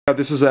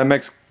This is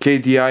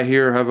MXKDI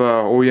here. I have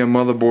a OEM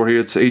motherboard here.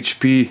 It's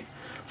HP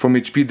from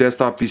HP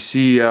desktop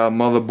PC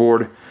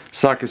motherboard,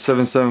 socket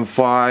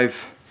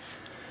 775,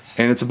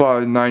 and it's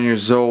about 9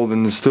 years old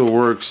and it still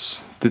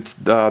works.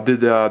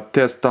 Did a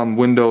test on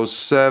Windows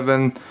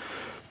 7,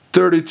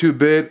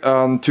 32-bit,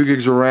 2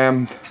 gigs of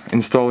RAM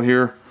installed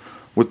here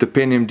with the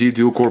Pentium D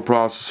dual-core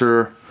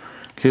processor.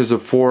 Here's the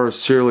 4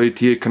 serial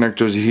 88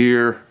 connectors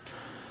here.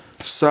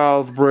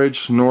 South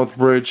bridge, north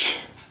bridge,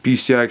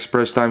 PCI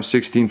Express times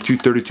 16, 2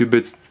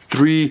 32-bits,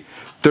 3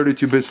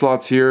 32-bit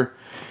slots here.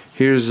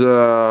 Here's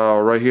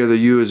right here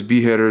the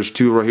USB headers,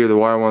 2 right here, the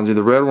white ones.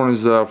 The red one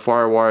is the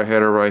FireWire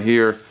header right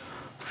here.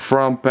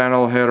 Front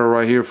panel header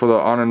right here for the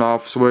on and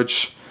off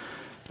switch.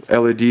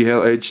 LED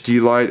HD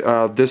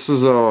light. This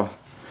is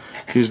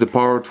here's the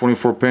power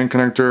 24-pin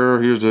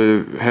connector. Here's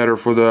the header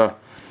for the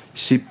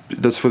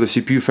that's for the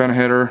CPU fan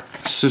header,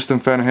 system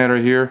fan header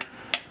here.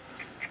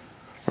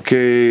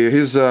 Okay,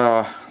 here's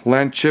a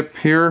LAN chip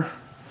here,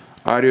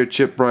 audio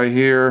chip right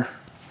here.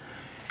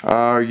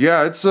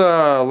 Yeah, it's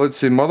let's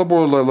see,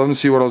 motherboard. Let me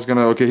see what I was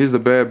gonna. Okay, here's the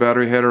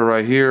battery header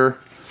right here.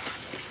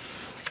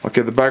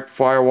 Okay, the back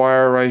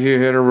FireWire right here,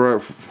 header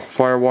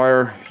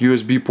FireWire,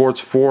 USB ports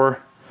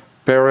 4,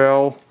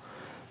 parallel.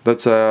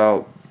 That's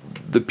the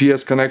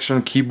PS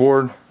connection,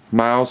 keyboard,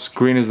 mouse.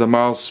 Green is the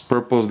mouse,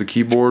 purple is the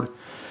keyboard.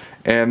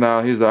 And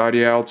here's the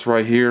audio outs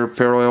right here,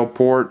 parallel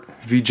port,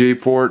 VJ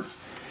port.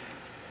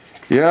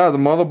 Yeah, the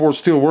motherboard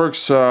still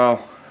works. What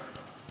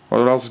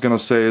else is gonna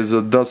say is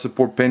it does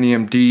support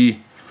Pentium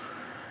D.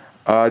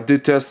 I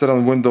did test it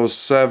on Windows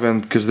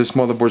 7 because this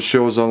motherboard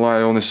shows online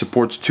it only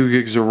supports 2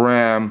 gigs of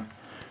RAM.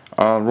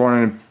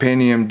 Running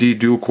Pentium D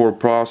dual-core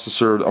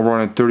processor,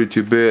 running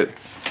 32-bit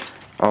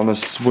on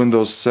this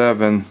Windows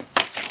 7,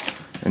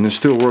 and it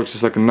still works.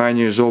 It's like a 9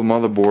 years old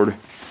motherboard.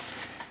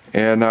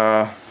 And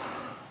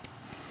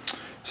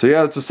so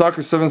yeah, it's a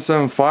socket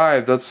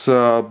 775. That's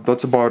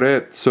about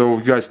it. So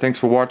guys, thanks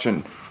for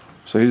watching.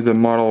 So here's the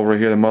model over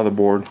here, the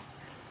motherboard.